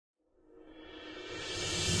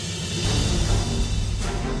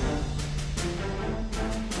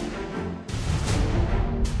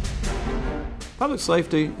Public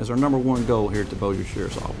safety is our #1 goal here at the Bossier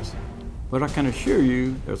Sheriff's Office. But I can assure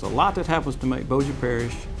you there's a lot that happens to make Bossier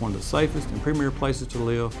Parish one of the safest and premier places to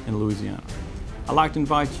live in Louisiana. I'd like to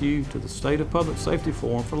invite you to the State of Public Safety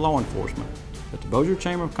Forum for Law Enforcement that the Bossier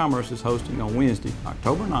Chamber of Commerce is hosting on Wednesday,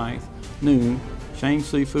 October 9th, noon, Shane's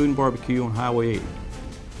Seafood and Barbecue on Highway 80.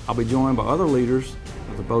 I'll be joined by other leaders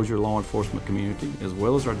of the Bossier law enforcement community, as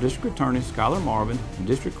well as our District Attorney, Skylar Marvin, and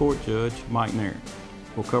District Court Judge, Mike Nairn.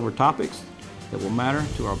 We'll cover topics that will matter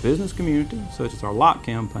to our business community, such as our lock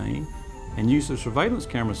campaign and use of surveillance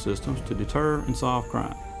camera systems to deter and solve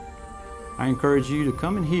crime. I encourage you to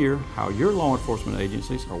come and hear how your law enforcement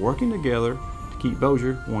agencies are working together to keep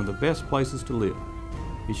Bossier one of the best places to live.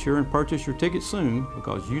 Be sure and purchase your ticket soon,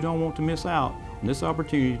 because you don't want to miss out on this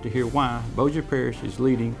opportunity to hear why Bossier Parish is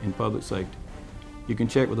leading in public safety. You can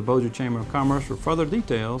check with the Bossier Chamber of Commerce for further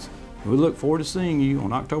details, and we look forward to seeing you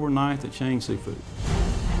on October 9th at Shane's Seafood.